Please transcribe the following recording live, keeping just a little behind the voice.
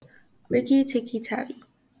Rikki-Tikki-Tavi.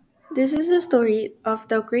 This is the story of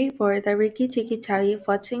the great war that Rikki-Tikki-Tavi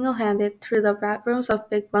fought single-handed through the backrooms of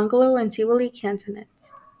Big Bungalow and Tivoli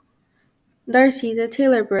cantonets. Darcy, the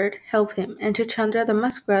tailor bird, helped him, and Chuchandra the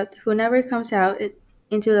muskrat, who never comes out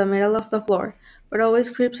into the middle of the floor, but always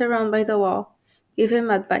creeps around by the wall, gave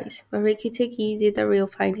him advice, but Rikki-Tikki did the real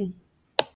fighting.